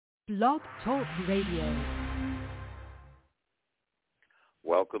Blog Talk Radio.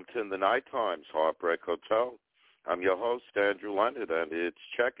 Welcome to the Nightime'S Heartbreak Hotel. I'm your host, Andrew Leonard, and it's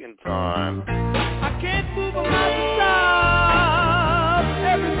check-in time. I can't move on my side.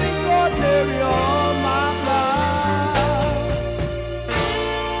 Everything's ordinary all my life.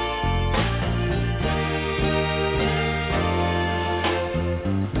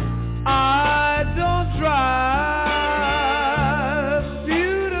 I don't drive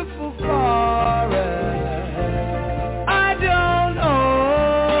beautiful forests. I don't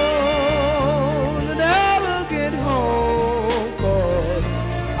own an elegant home, 'cause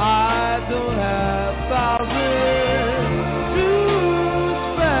I don't have thousands to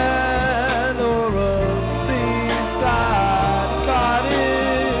spend, or a seaside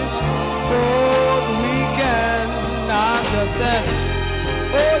cottage for the weekend. I'm just an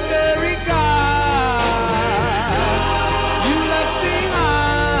ordinary guy you left behind.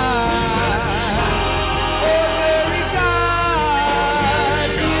 Ordinary guy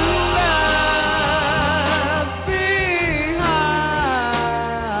you left behind.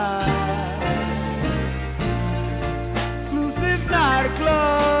 Exclusive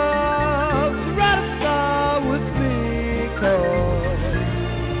nightclubs, register with me, 'cause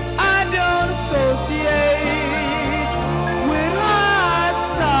I don't associate with high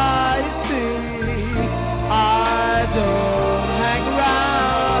society. I don't hang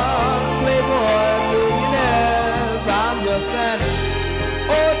around playboy millionaires. I'm just an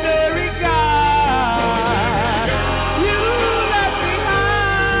ordinary guy you left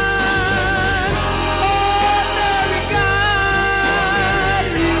behind. Ordinary guy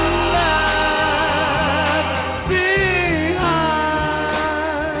you left behind.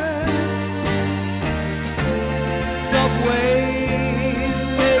 Subways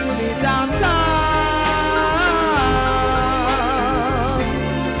take me downtown.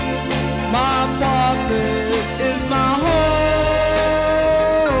 My apartment is my home.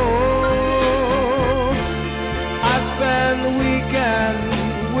 I spend the weekend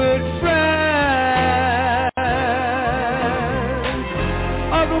with friends.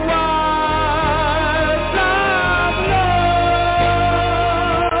 Otherwise, I'm alone.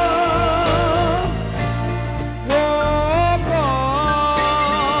 Walk on,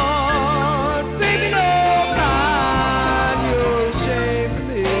 taking no time. You're ashamed of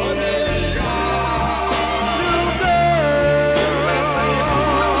me. Little girl,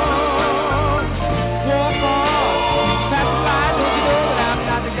 walk on, pass the by. Don't you know that I'm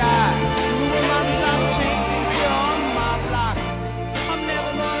not the guy who will not stop chasing you on my block? I'm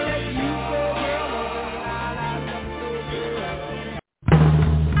never gonna let you go, girl.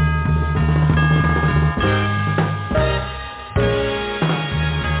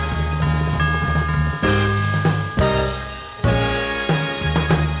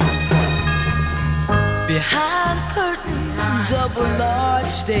 Behind curtains of a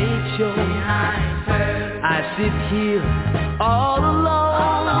large stage show, I sit here all alone.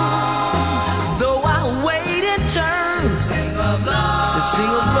 Though I wait in turn to sing of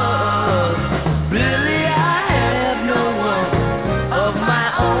love, really I have no one of my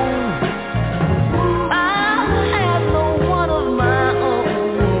own. I have no one of my own.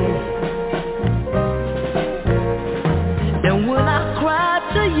 And when I cry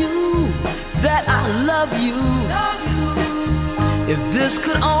to you that I love you, if this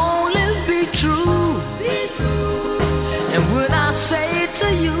could only be true. And when I say to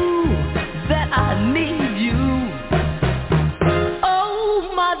you that I need you,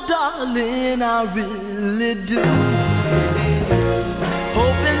 oh my darling, I really do.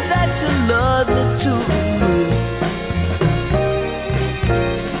 Hoping that you love me too.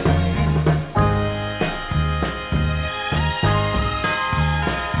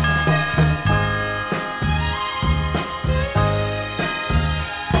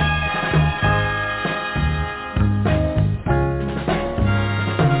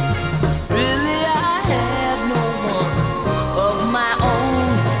 Really, I have no one of my own.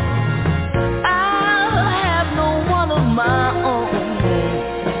 I'll have no one of my own.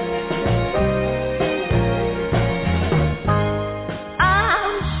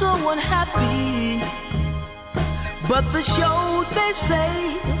 I'm so unhappy, but the show, they say,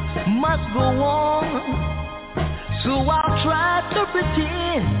 must go on. So I'll try to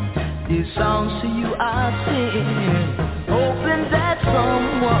pretend these songs to you I sing, hoping that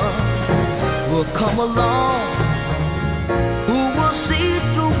someone will come along who will see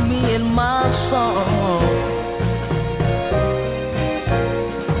through me and my song.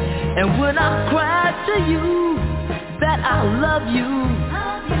 And when I cry to you that I love you,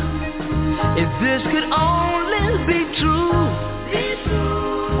 if this could only be true,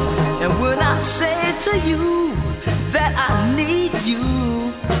 you that I need you.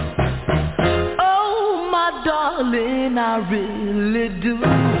 Oh, my darling, I really do.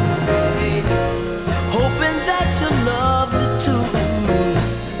 Hoping that you love me too.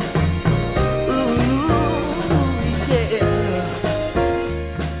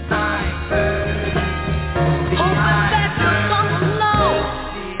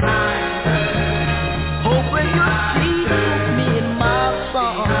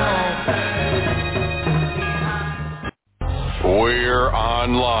 We're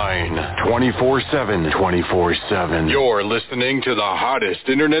online 24/7. You're listening to the hottest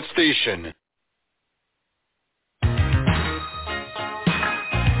internet station.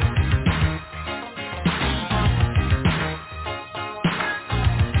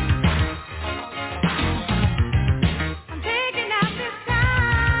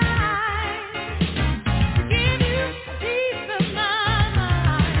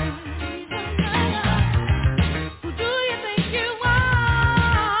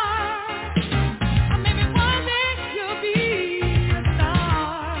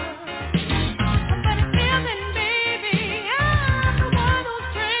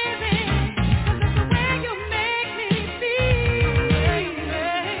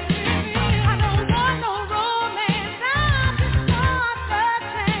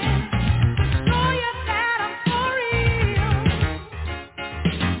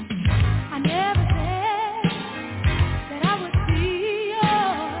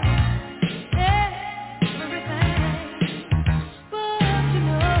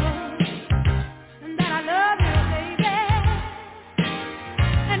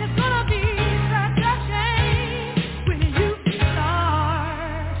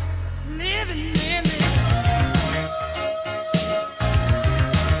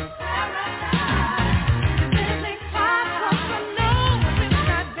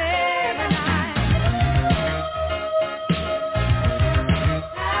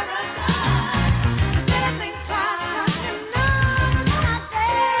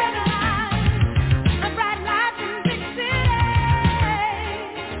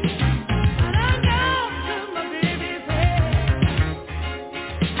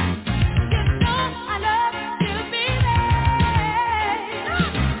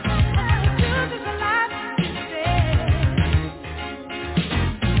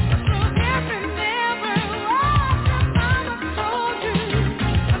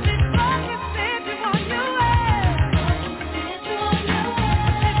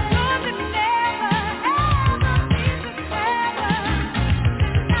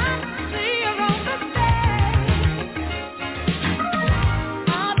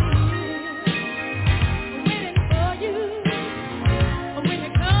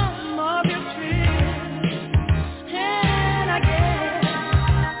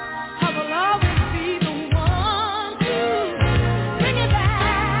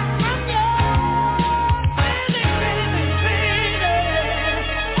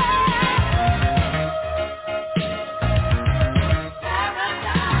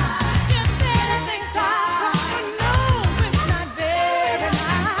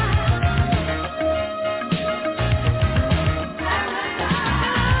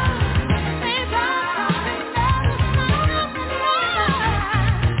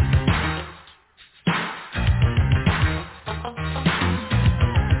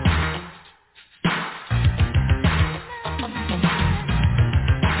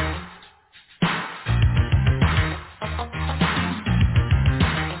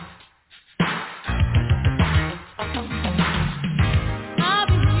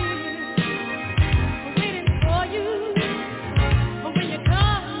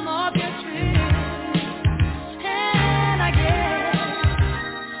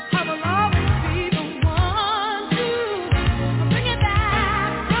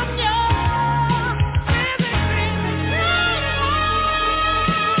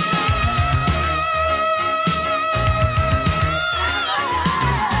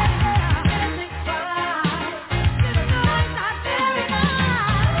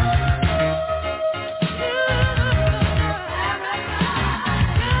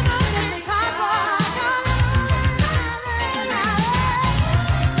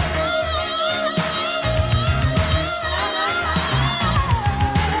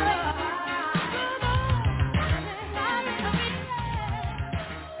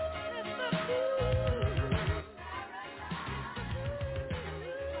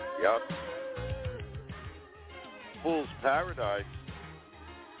 Yep. Fool's Paradise.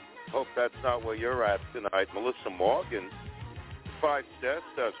 Hope that's not where you're at tonight. Melissa Morgan, 5 Stairs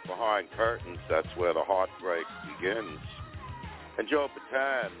Behind Curtains. That's where the heartbreak begins. And Joe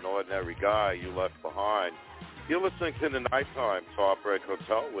Patan, an ordinary guy you left behind. You're listening to the Nightime's Heartbreak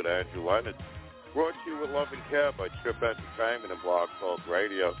Hotel with Andrew Leonard. Brought to you with love and care by Trip Entertainment and Blog Talk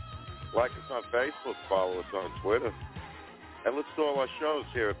Radio. Like us on Facebook, follow us on Twitter. And listen to all our shows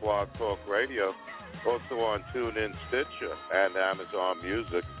here at Blog Talk Radio. Also on TuneIn, Stitcher, and Amazon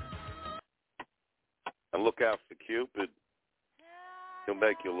Music. And look out for Cupid. He'll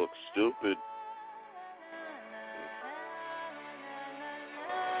make you look stupid.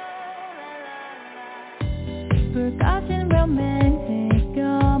 Forgotten romantic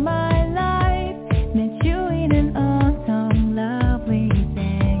all my life. Met you in an autumn lovely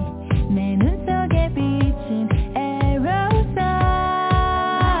day. 내 눈 속에 비친 arrow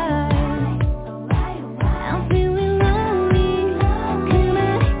sign. I'm feeling lonely. 그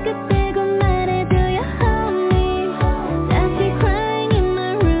말이 끝내고 말해 do you hold me. 다시 crying in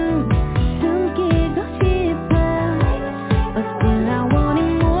my room. 숨기고 싶어. But still I want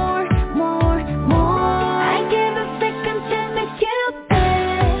it more, more, more. I give a second chance to Cupid.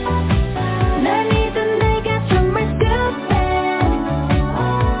 날 믿은 내가 정말 stupid.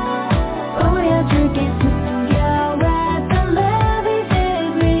 보여줄게 숨겨왔던 love is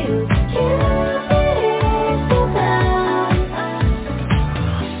real. Cupid is so bad.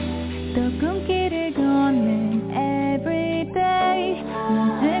 또 꿈길을 걷는 everyday. 눈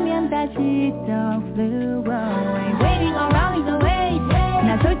뜨면 다시 또 flew away. Waiting around is a wait. 난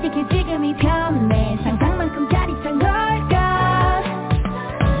솔직히 지금이 편해. 상상만큼 짜릿한 걸까.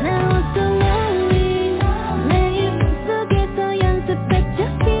 Now I'm so lonely. 내 입술 속에서 연습했죠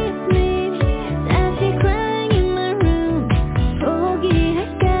kiss me. 다시 crying in my room.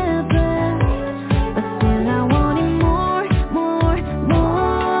 포기할까봐. But still I want it more, more,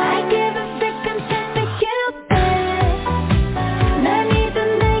 more. I give a second chance to Cupid. 날 믿은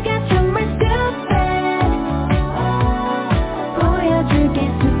내가 정말 stupid. 보여줄게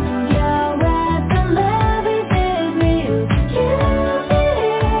숨겨왔던 love is real.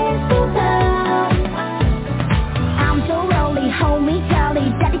 Cupid is so bad. I'm so lonely, hold me tightly.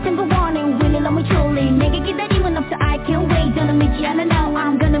 짜릿한 거 원해, really love me truly. 내게 기다림은 없어, I can't wait. 너는 믿지 않아 now,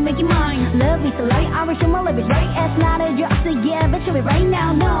 I'm gonna make it mine. Love is a lie, I wish my love is right. It's not a drop, so yeah, but show it right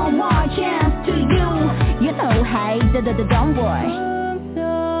now. No more chance to you. You know, hey, don't worry.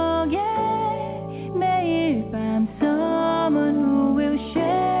 꿈속에 매일 밤 someone who will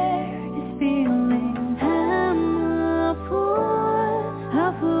share this feeling. I'm a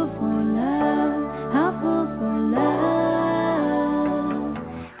fool for love, a fool for love.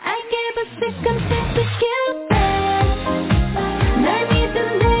 I give a second chance to Cupid. 날 믿은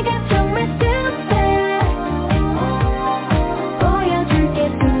내가 정말 stupid. 보여줄게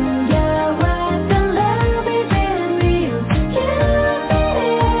숨겨왔던 love is real. Cupid is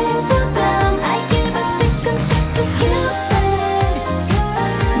so bad. I give a second chance to Cupid.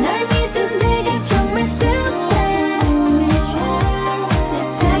 날 믿은 내가 정말 stupid.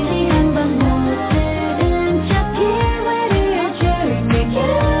 다시 한번 못 들은 척 기회를 줄게.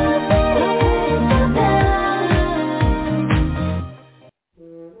 Cupid is so bad.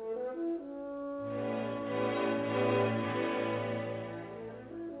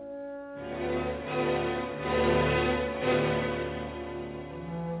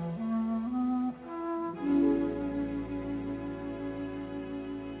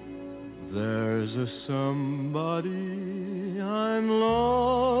 There's a somebody I'm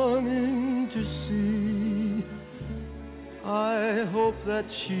longing to see. I hope that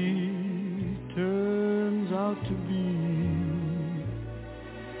she turns out to be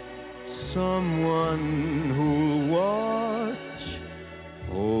someone who'll watch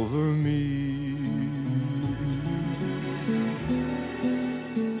over me.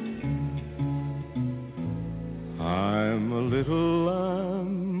 I'm a little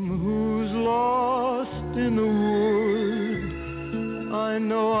lamb who's lost in the wood. I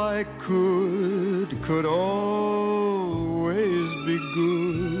know I could always be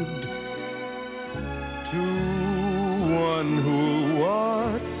good to one who'll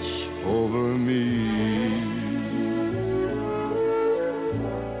watch over me.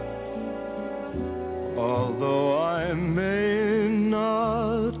 Although I may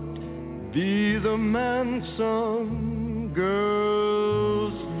not be the man some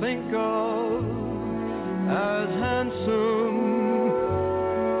girls think of as handsome,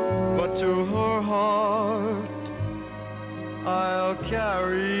 but to her heart I'll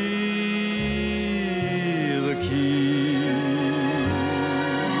carry the key.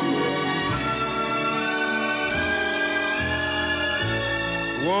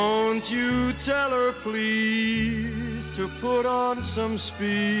 Won't you tell her please to put on some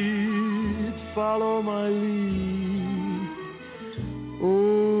speed, follow my lead,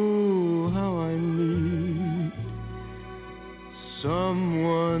 Oh, how I need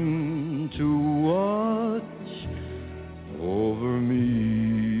someone to watch over me.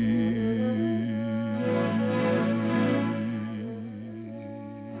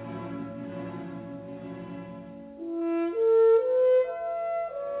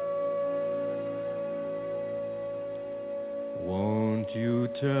 Won't you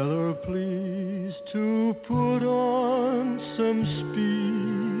tell her please to put on some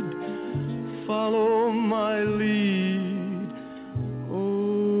speed, follow my lead.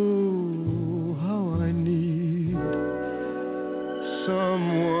 Oh, how I need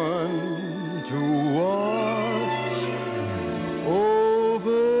someone to watch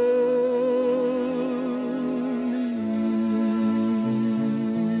over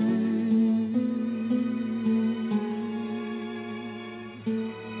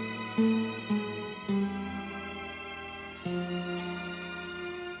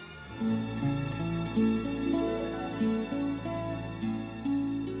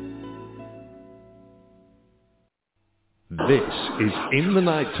This is In the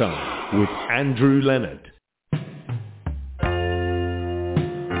Nighttime with Andrew Leonard.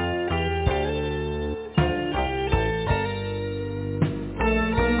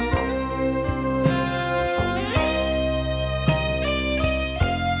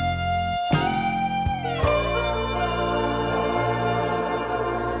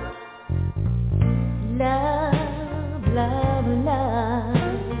 Love, love, love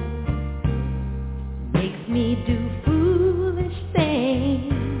makes me do foolish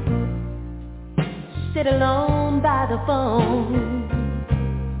things. Sit alone by the phone,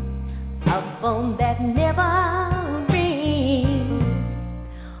 a phone that never rings,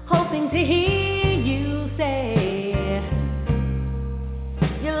 hoping to hear you say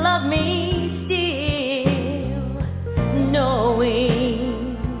you love me still,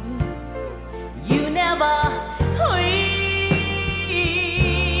 knowing you never will.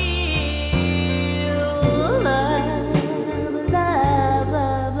 Love, love,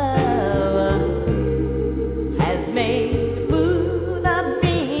 love, love has made fool of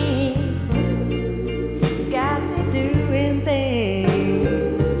me, got me doing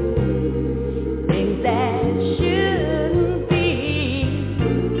things that shouldn't be,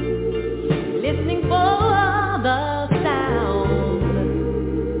 listening for the sound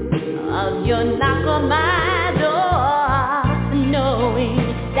of your knock on my door, knowing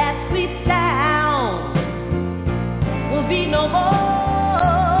that sweet sound will be no more.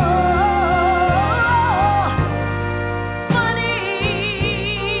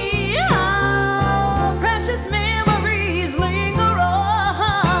 Funny how precious memories linger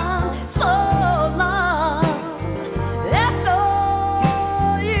on so long after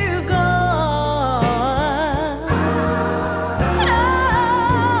you gone.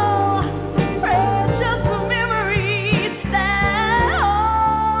 Precious memories that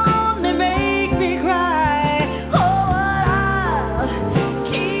only make me cry. Oh,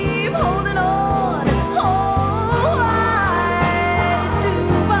 I'll keep holding on. Oh, I do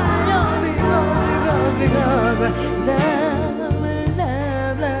find your because love, love,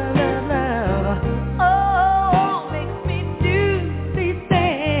 love, love, love, oh, makes me do these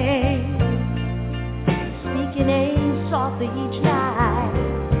things, speaking names softly each night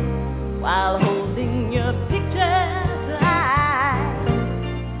while holding your picture's eyes.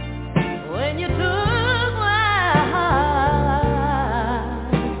 When you took my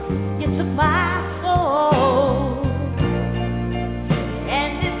heart, you took my soul,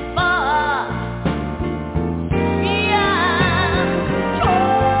 and it's far beyond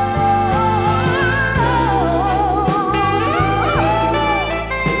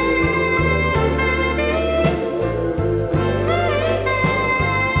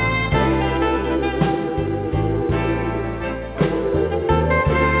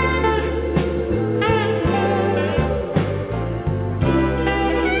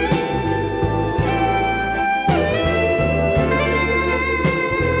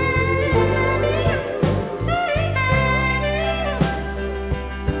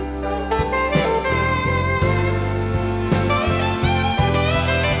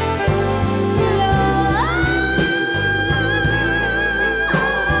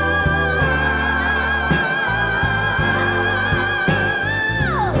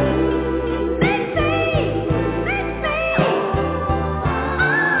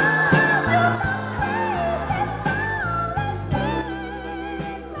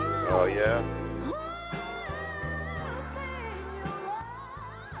Oh, yeah?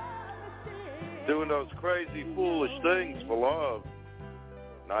 Doing those crazy, foolish things for love.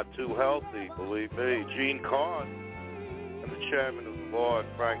 Not too healthy, believe me. Gene Kahn and the chairman of bought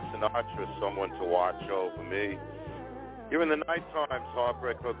Frank Sinatra, Someone to Watch Over Me. You're in the Nighttime's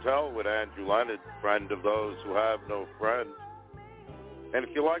Heartbreak Hotel with Andrew Leonard, friend of those who have no friends. And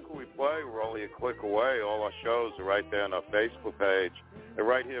if you like what we play, we're only a click away. All our shows are right there on our Facebook page. And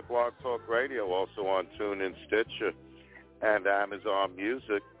right here, Blog Talk Radio, also on TuneIn, Stitcher, and Amazon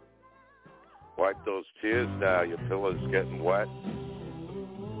Music. Wipe those tears now. Your pillow's getting wet.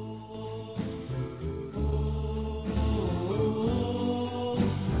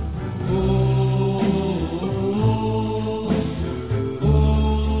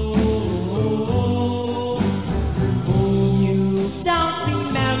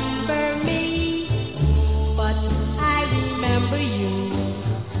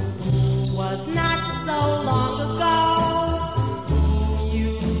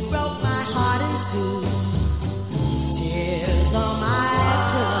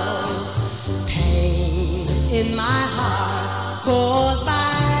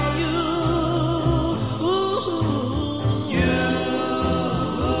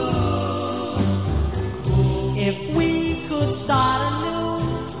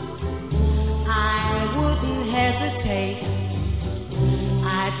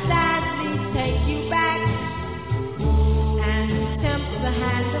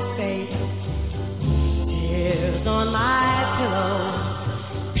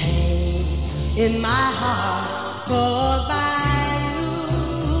 In my heart, caused by you.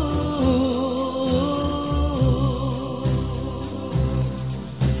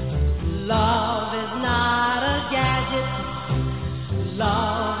 Love is not a gadget.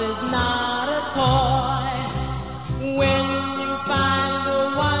 Love is not a toy. When you find the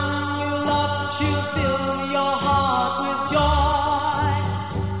one you love, she'll fill your heart with joy.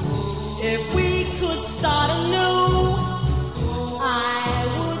 If we could start anew,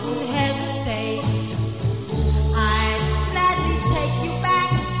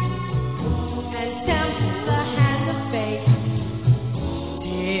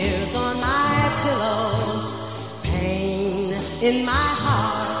 in my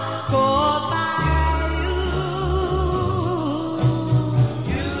heart, caused by you.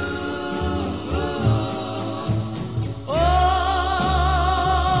 Oh, you.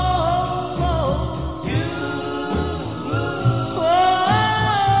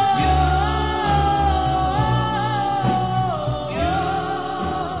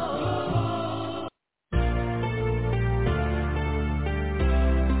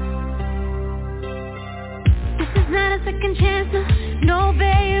 This is not a second chance. No,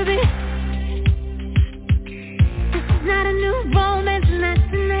 baby, this is not a new romance, not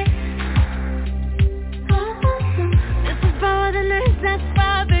tonight. Oh, this is for the nights that's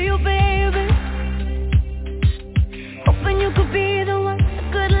far for you, baby. Hoping you could be the one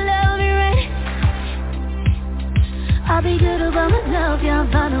that could love me right. I'll be good about myself, yeah,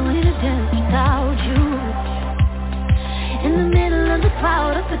 I'll find a way to dance without you. In the middle of the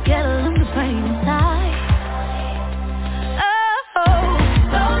crowd, I forget all of the pain inside.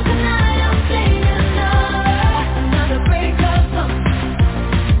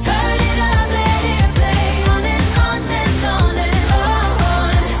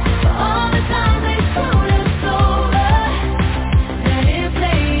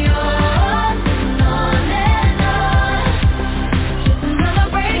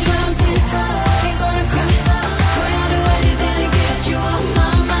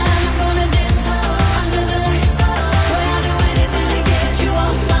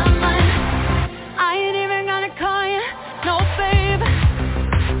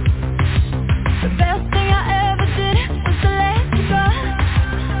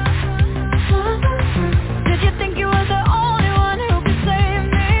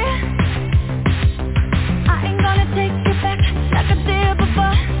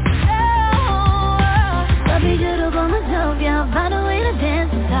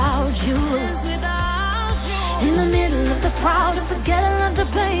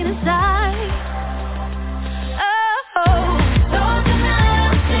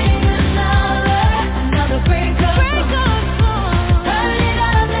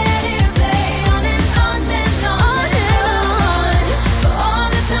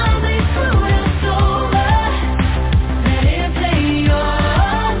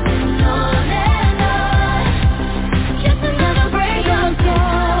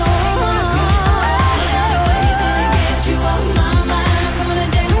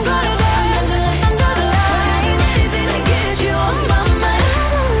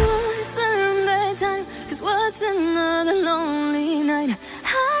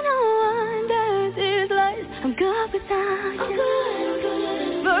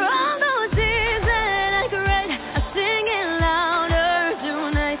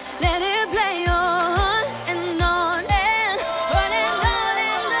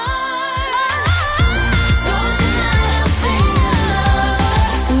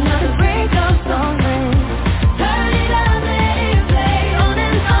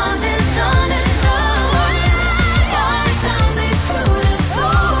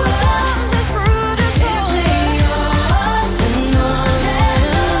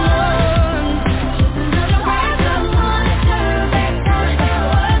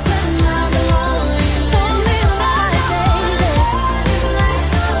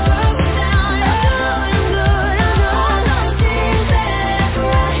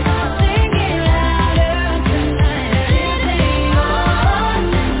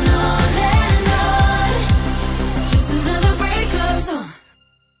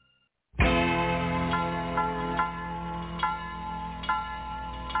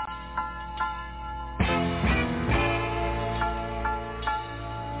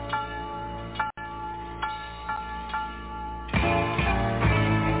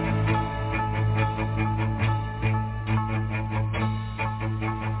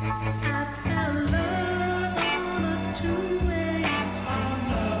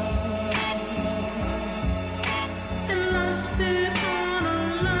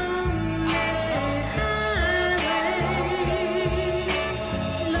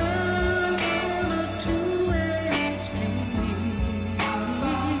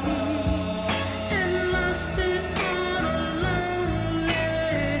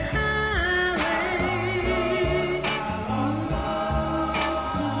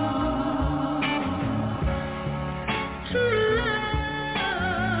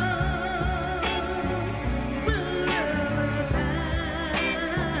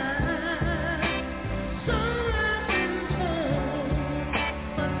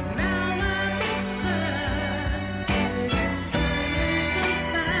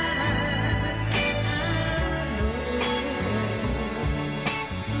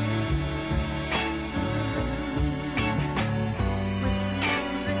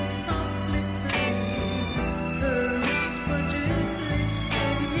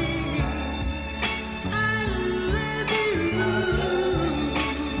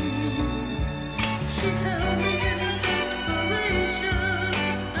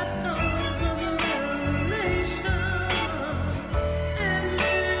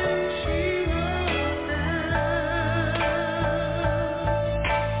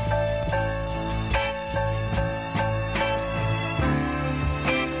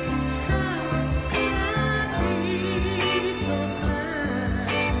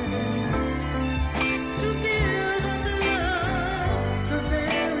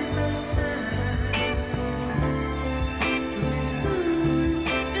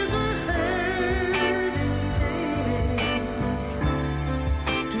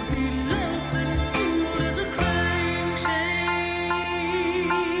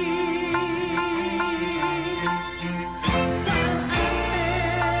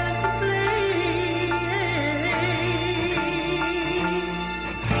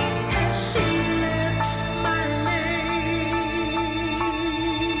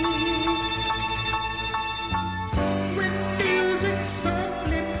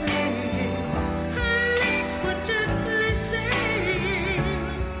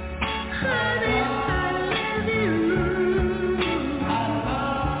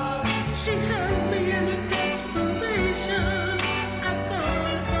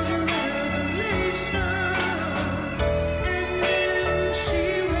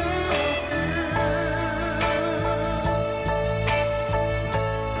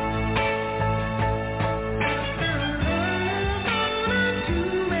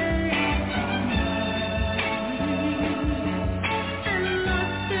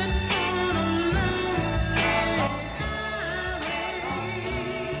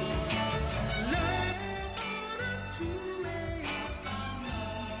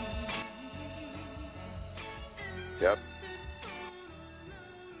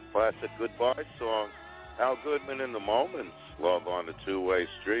 Classic goodbye song. Al Goodman in the Moments, Love on the Two-Way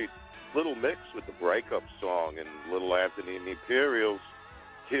Street. Little mix with the breakup song and Little Anthony and the Imperials,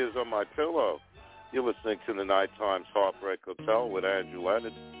 Tears on My Pillow. You're listening to the Nightime's Heartbreak Hotel with Andrew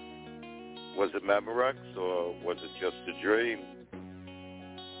Leonard. Was it Memorex or was it just a dream?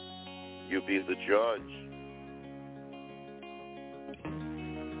 You be the judge.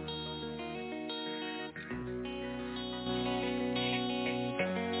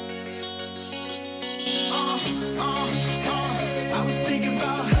 I was thinking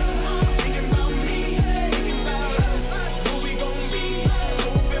about me, thinking about us, what we gon' be.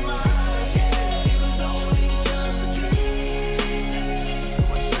 Open my eyes, it was only just a dream. So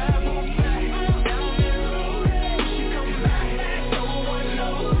I travel back down that road. We should come back, no one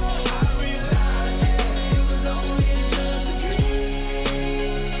knows. I realized it was only just a dream.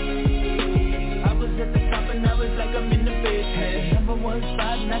 I was at the top and I was like I'm in the basement. Number one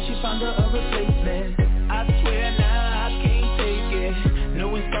spot, now she found her a replacement. I swear now I can't take it,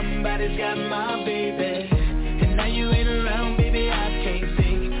 knowing somebody's got my baby. And now you ain't around, baby, I can't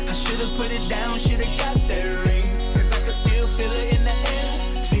think. I should've put it down, should've got that ring, cause I could still feel it in the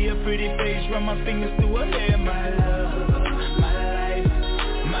air. See a pretty face, run my fingers through her hair. My love, my life,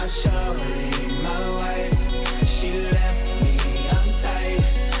 my shawty, my wife. She left me, I'm tight,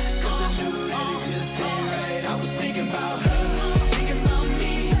 cause I knew that it just ain't right. I was thinking about her.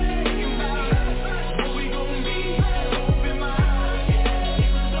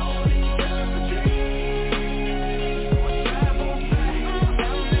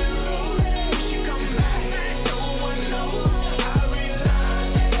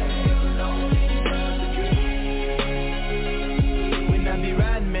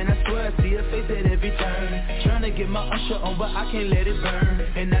 Every turn, trying to get my usher on, but I can't let it burn.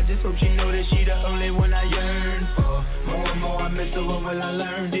 And I just hope she know that she the only one I yearn for. More and more I miss her, what will I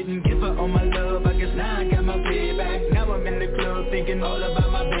learn? Didn't give her all my love, I guess now I got my payback. Now I'm in the club thinking all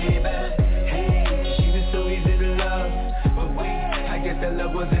about my baby. Hey, she was so easy to love, but wait, I guess that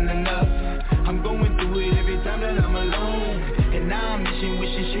love wasn't enough. I'm going through it every time that I'm alone, and now I'm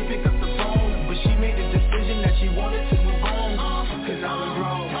wishing she pick up the phone. But she made the decision that she wanted to move on, cause I was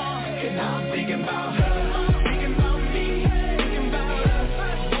wrong. And now I'm thinking about her, thinking about me, thinking about us,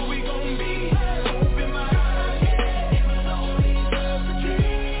 what we gon' be. Open my eyes, it was only just a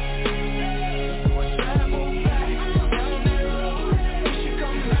dream. So I travel back down that road. We should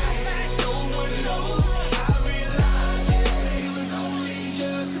come back, no one knows. I realized it was only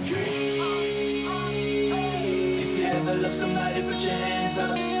just a dream. If you ever love somebody, put your hands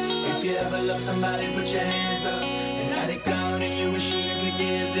up. If you ever love somebody, put your hands up. And now they gone and you wish you could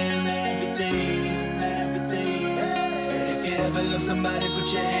give them everything. If you ever love somebody, put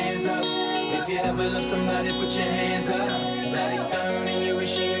your hands up. If you ever love somebody, put your hands up. Now they gone and you wish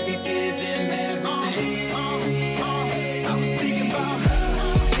you could give them everything. I was thinking about her,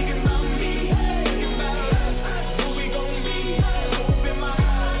 thinking about me, thinking about us, what we gon' be. Open my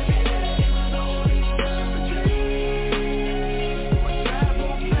eyes, it was only just a dream. So I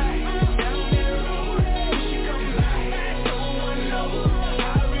travel back down that road. We should come back, no one knows.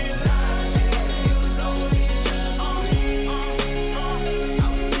 I realized it was only just a dream. I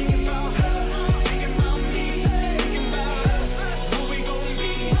was thinking about her, thinking about me, thinking about us.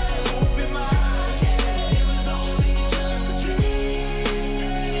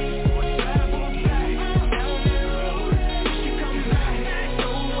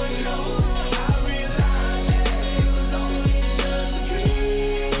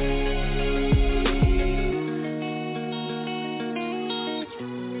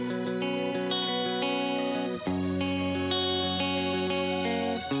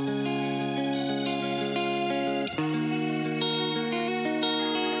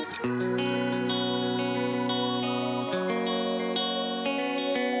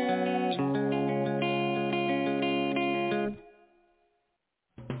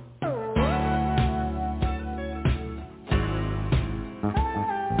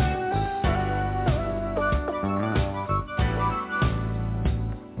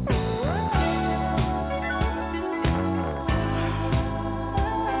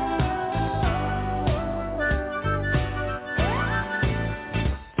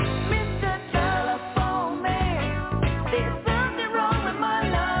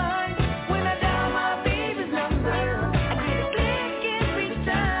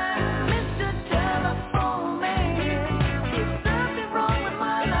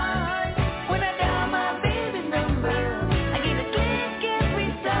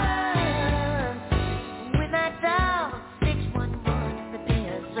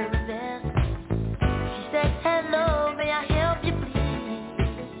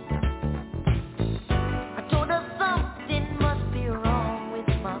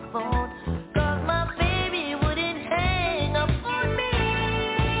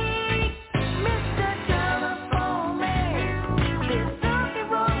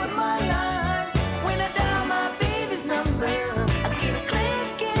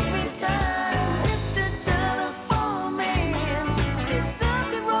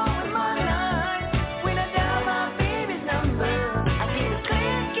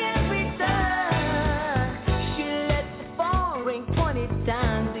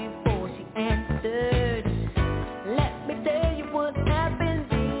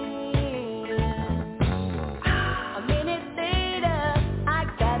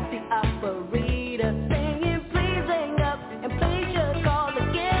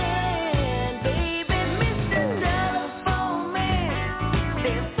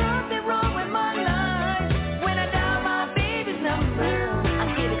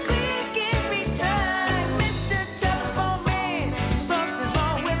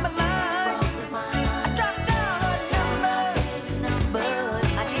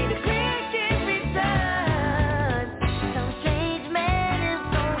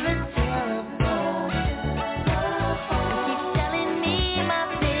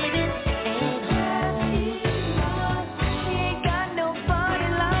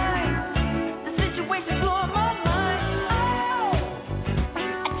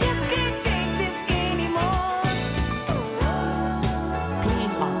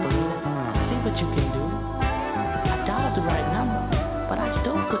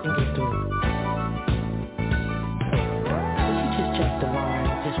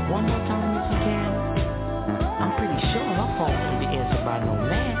 One more time if you can. I'm pretty sure her phone can be answered by no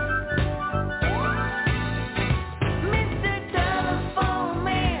man.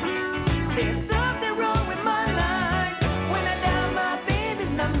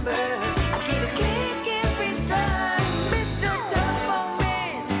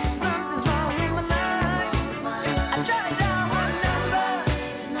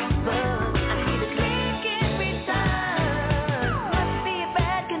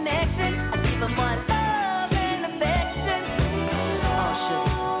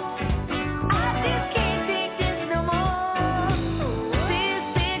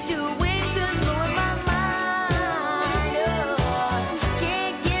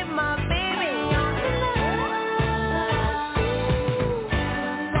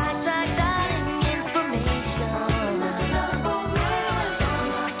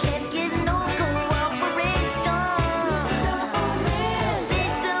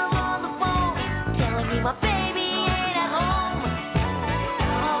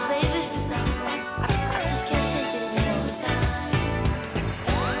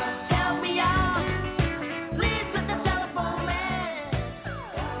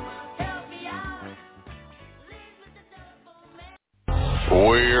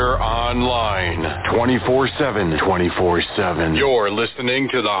 We're online 24/7. You're listening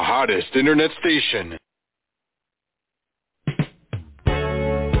to the hottest internet station.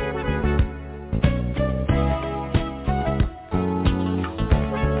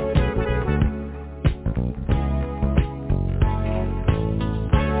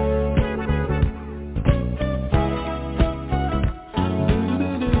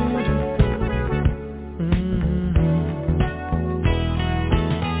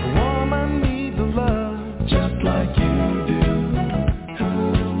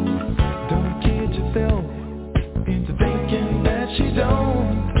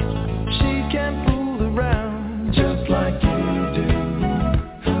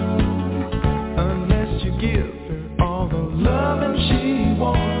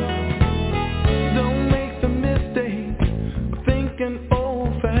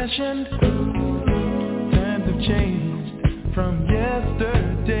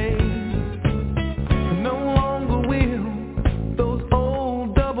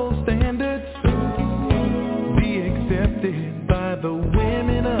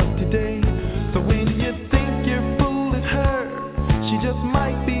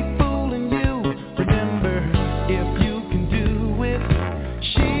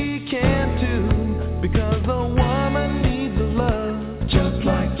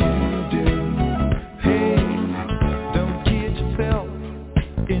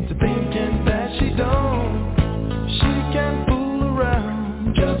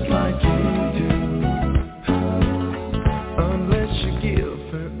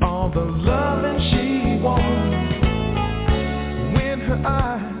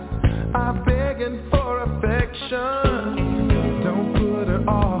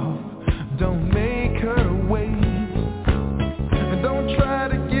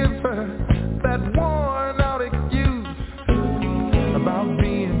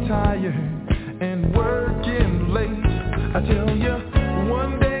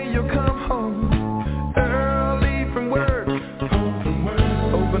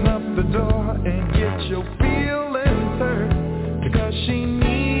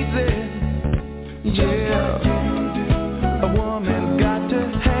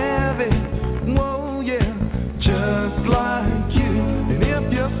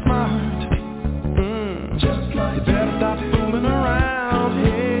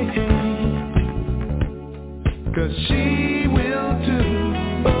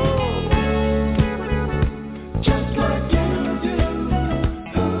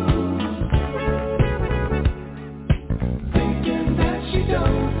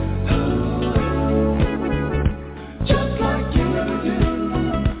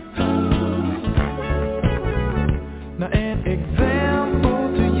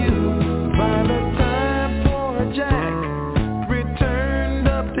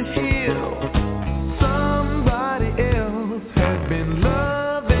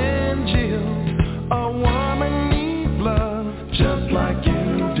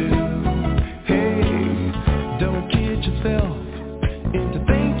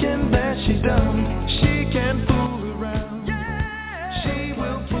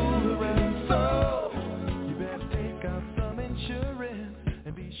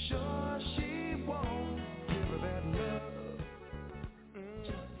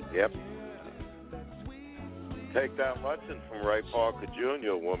 Yep. Take that lesson from Ray Parker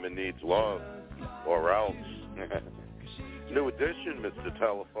Jr., woman needs love, or else. New edition, Mr.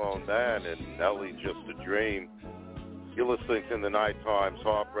 Telephone Man and Ellie Just a Dream. You're listening to the Nightime's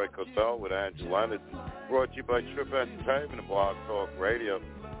Heartbreak Hotel with Andrew Leonard, brought to you by Trip Entertainment and Blog Talk Radio.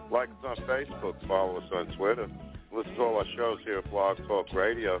 Like us on Facebook, follow us on Twitter. Listen to all our shows here at Blog Talk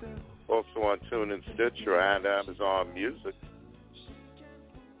Radio, also on TuneIn, Stitcher, and Amazon Music.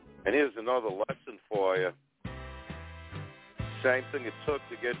 And here's another lesson for you. Same thing it took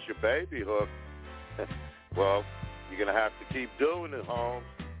to get your baby hooked. Well, you're going to have to keep doing it, Holmes.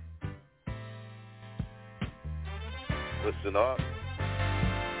 Listen up.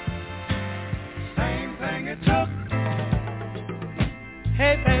 Same thing it took.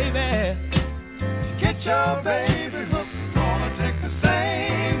 Hey, baby, to get your baby hooked. Gonna take the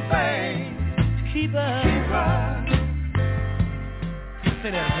same thing. Keep her. Say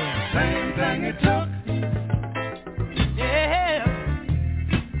that again. Same thing it took. Yeah.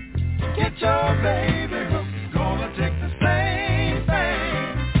 To get your baby hooked. Gonna take the same thing.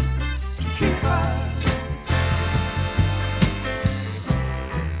 Keep her.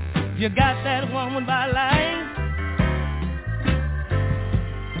 You got that woman by line.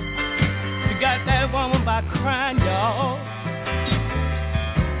 You got that woman by crying, y'all.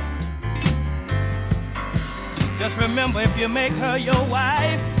 Just remember, if you make her your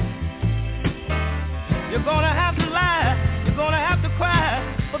wife, you're gonna have to lie. You're gonna have to cry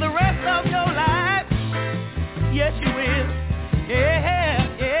for the rest of your life. Yes, you will. Yeah,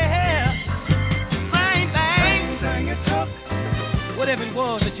 yeah. Same thing it took. Whatever it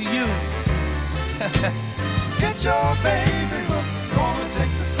was that you used. Get your baby hooked. Gonna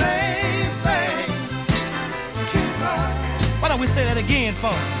take the same thing. Keep her. Why don't we say that again,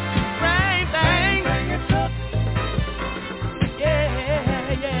 folks? Same thing it took. Yeah,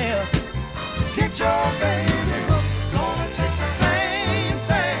 yeah. Get your baby hooked. Gonna take the same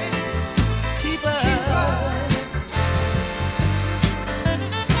thing. Keep her.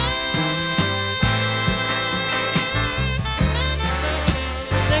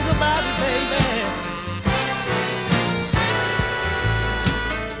 Think about it, baby.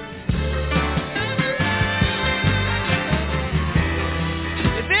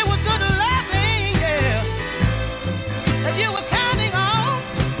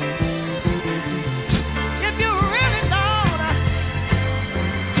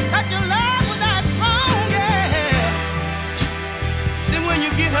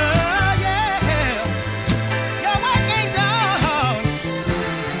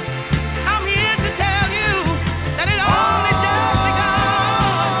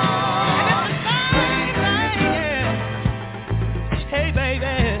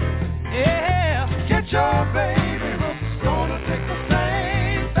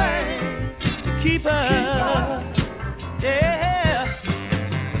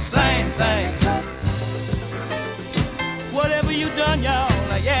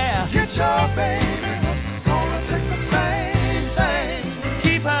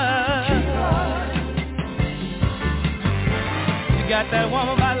 That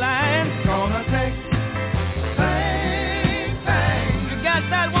woman by line, gonna take the same thing. You got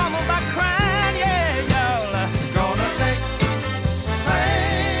that woman by crying, yeah, y'all. Gonna take the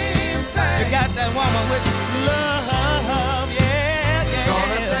same thing. You got that woman with love, yeah, yeah.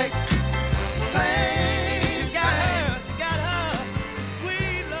 Gonna take the same. You got her,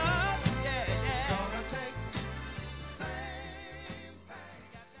 sweet love, yeah, yeah. Gonna take the same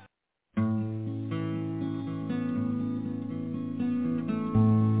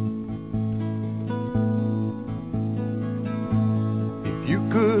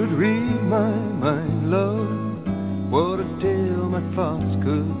could read my mind, love, what a tale my thoughts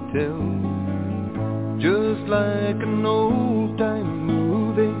could tell. Just like an old-time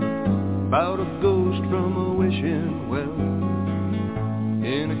movie about a ghost from a wishing well,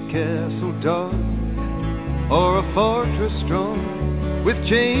 in a castle dark or a fortress strong with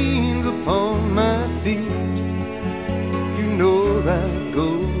chains upon my feet. You know that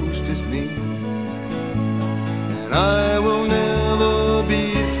ghost is me, and I will never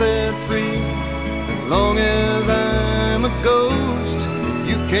be set free as long as I'm a ghost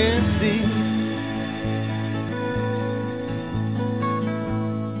you can't see.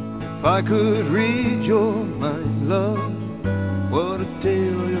 If I could read your mind, love, what a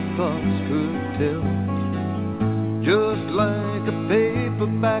tale your thoughts could tell. Just like a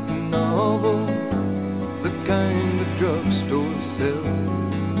paperback novel, the kind the drugstore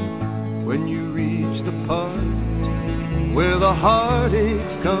sells. When you reach the part where the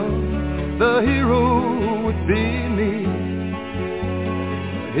heartaches come, the hero would be me.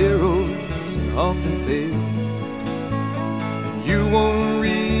 But heroes often fail. You won't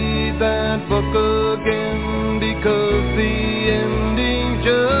read that book again because the ending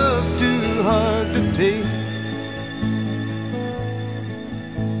just too hard to take.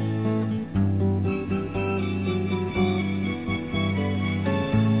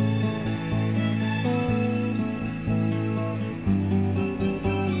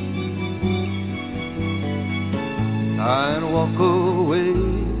 I'd walk away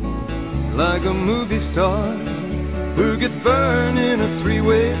like a movie star who could burn in a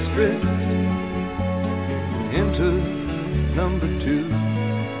three-way script into number 2.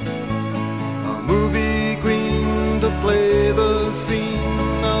 A movie queen to play the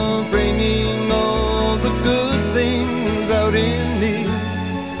scene of bringing all the good things out in me.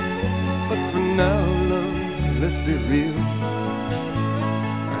 But for now, love, let's be real.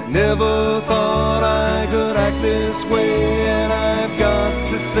 I never thought I could act this way, and I've got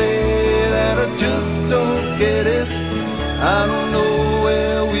to say that I just don't get it. I don't know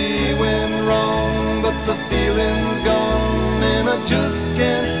where we went wrong, but the feeling's gone, and I just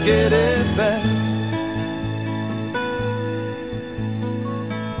can't get it back.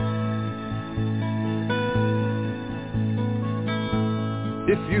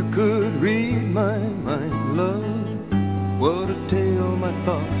 If you could read my mind, love, what a tale my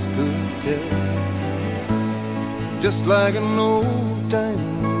thoughts could tell. Just like an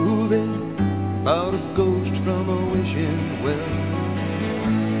old-time movie about a ghost from a wishing well,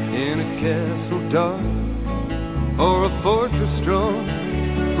 in a castle dark or a fortress strong,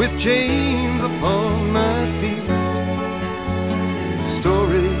 with chains upon my feet. The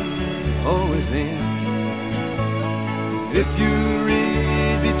story always ends. If you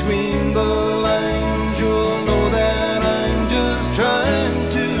read between the lines, you'll know that I'm just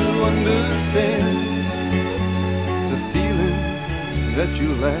trying to understand the feeling that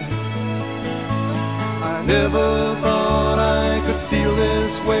you lack. I never thought I could feel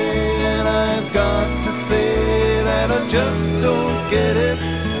this way, and I've got to say that I just don't get it.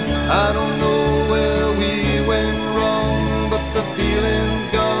 I don't know where we went wrong, but the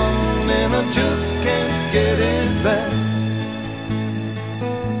feeling's gone, and I just can't get it back.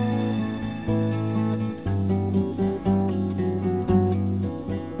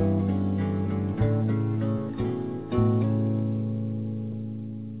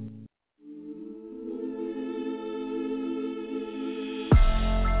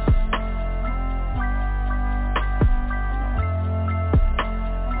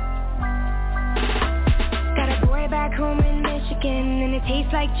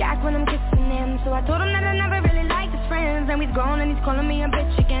 Tastes like Jack when I'm kissing him. So I told him that I never really liked his friends, and he's grown and he's calling me a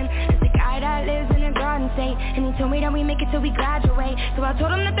bitch again. It's the guy that lives in a garden state, and he told me that we make it till we graduate. So I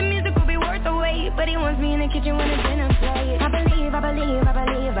told him that the music will be worth the wait, but he wants me in the kitchen when the dinner's late. I believe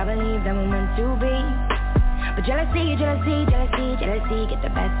that we're meant to be, but jealousy get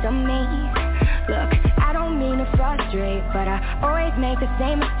the best of me. Look, I don't mean to frustrate, but I always make the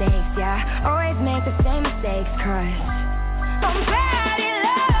same mistakes, yeah, always make the same mistakes, cause I'm bad in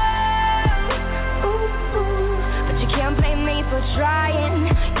love, ooh, ooh. But you can't blame me for trying.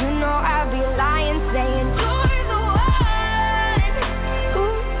 You know I'd be lying, saying you're the one,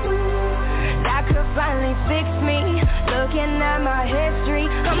 ooh, ooh. That could finally fix me. Looking at my history,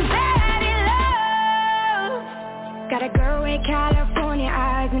 I'm bad in love. Got a girl with California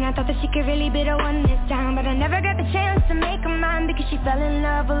eyes, and I thought that she could really be the one this time, but I never got the chance to make her mine, because she fell in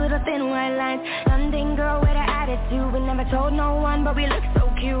love with little thin white lines. London girl with an attitude, we never told no one, but we look so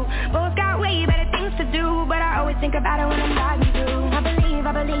cute. Both got way better things to do, but I always think about it when I'm driving through. I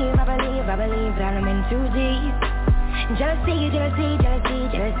believe that I'm in too deep. Jealousy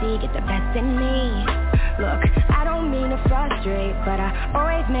get the best in me. Look, I don't mean to frustrate, but I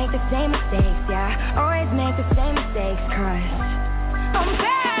always make the same mistakes, yeah, always make the same mistakes, cause I'm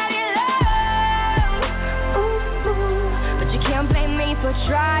bad in love, ooh, ooh. But you can't blame me for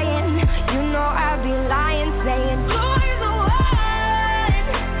trying. You know I'd be lying, saying you're the one,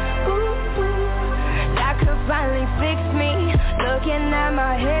 ooh, ooh. That could finally fix me. Looking at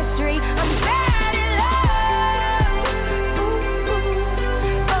my history, I'm bad in love.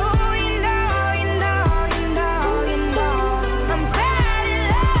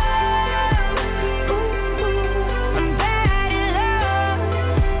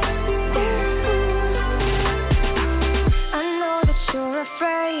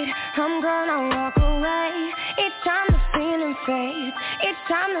 I'm gonna walk away. It's time the feeling fades. It's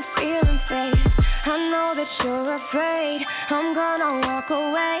time the feeling fades. I know that you're afraid. I'm gonna walk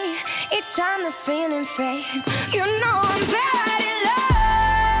away. It's time the feeling fades. You know I'm bad in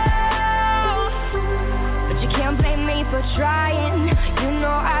love, but you can't blame me for trying. You know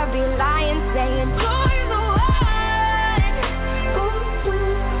I'd be lying, saying you're the one, ooh,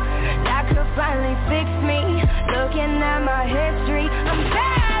 ooh. That could finally fix me. Look looking at my history. I'm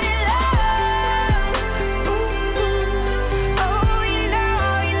bad at love. Ooh, oh, you know,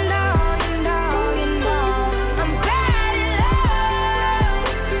 I'm bad at love.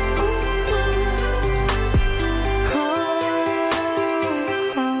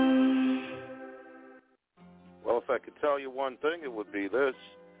 Well, if I could tell you one thing, it would be this.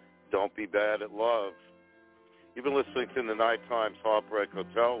 Don't be bad at love. You've been listening to the Nightime's Heartbreak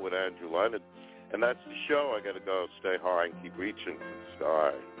Hotel with Andrew Leonard. And that's the show. I got to go. Stay high and keep reaching for the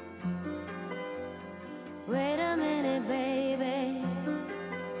sky. Wait a minute, baby.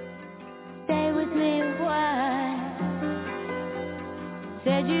 Stay with me a while.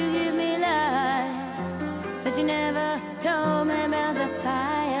 Said you give me life, but you never told me about the fire.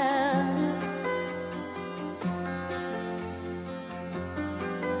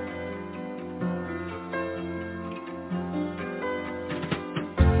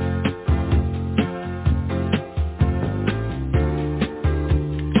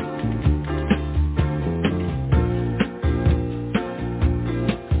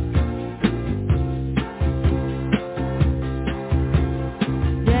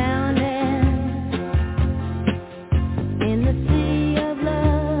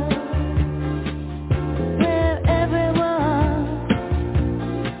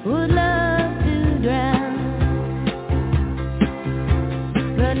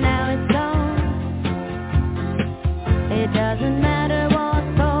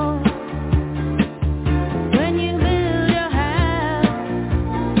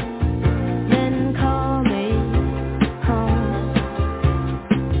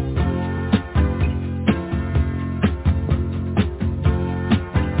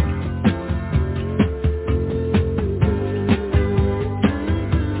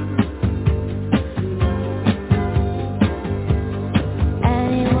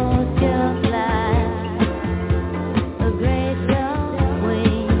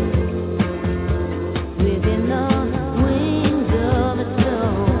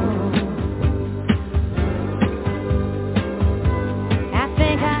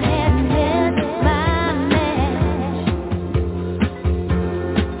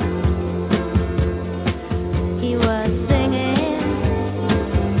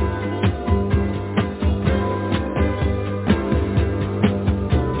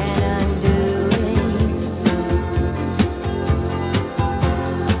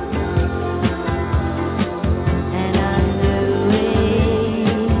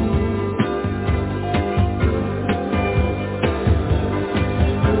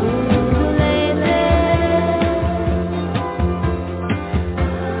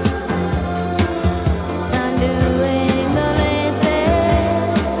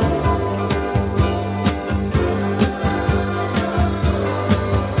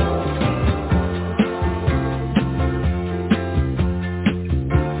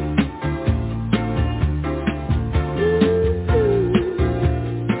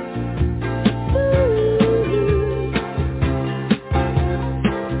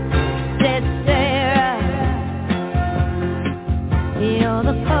 You're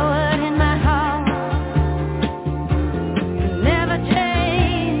the